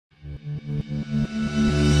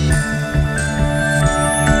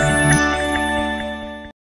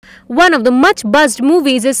One of the much-buzzed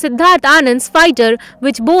movies is Siddharth Anand's Fighter,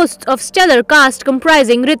 which boasts of stellar cast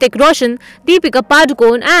comprising Hrithik Roshan, Deepika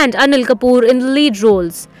Padukone and Anil Kapoor in the lead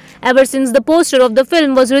roles. Ever since the poster of the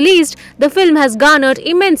film was released, the film has garnered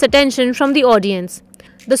immense attention from the audience.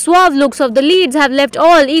 The suave looks of the leads have left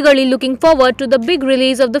all eagerly looking forward to the big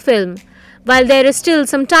release of the film. While there is still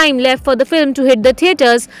some time left for the film to hit the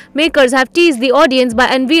theatres, makers have teased the audience by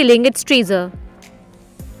unveiling its teaser.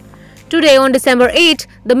 Today on December 8,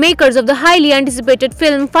 the makers of the highly anticipated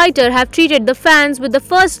film Fighter have treated the fans with the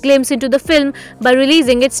first glimpse into the film by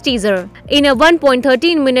releasing its teaser. In a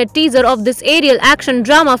 1.13-minute teaser of this aerial action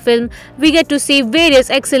drama film, we get to see various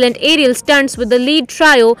excellent aerial stunts with the lead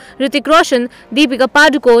trio Hrithik Roshan, Deepika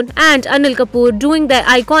Padukone and Anil Kapoor doing their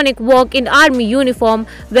iconic walk in army uniform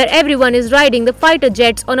where everyone is riding the fighter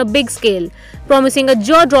jets on a big scale, promising a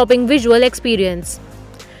jaw-dropping visual experience.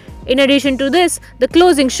 In addition to this, the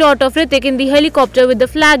closing shot of Hrithik in the helicopter with the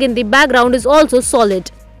flag in the background is also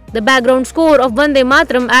solid. The background score of Vande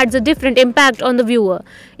Mataram adds a different impact on the viewer,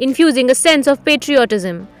 infusing a sense of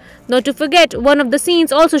patriotism. Not to forget, one of the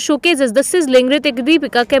scenes also showcases the sizzling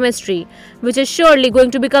Hrithik-Deepika chemistry, which is surely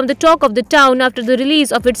going to become the talk of the town after the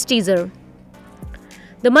release of its teaser.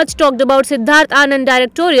 The much talked about Siddharth Anand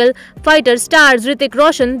directorial Fighter stars Hrithik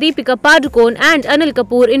Roshan, Deepika Padukone and Anil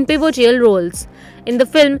Kapoor in pivotal roles. In the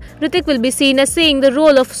film, Hrithik will be seen as saying the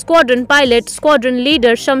role of squadron pilot, squadron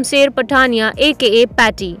leader Shamsher Pathania aka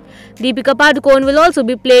Patty. Deepika Padukone will also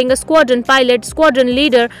be playing a squadron pilot, squadron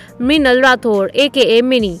leader Mrinal Rathore aka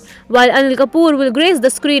Minnie, while Anil Kapoor will grace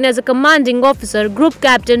the screen as a commanding officer, Group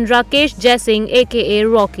Captain Rakesh Jaising aka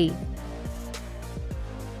Rocky.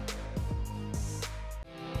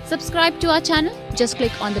 Subscribe to our channel. Just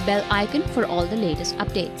click on the bell icon for all the latest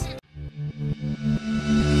updates.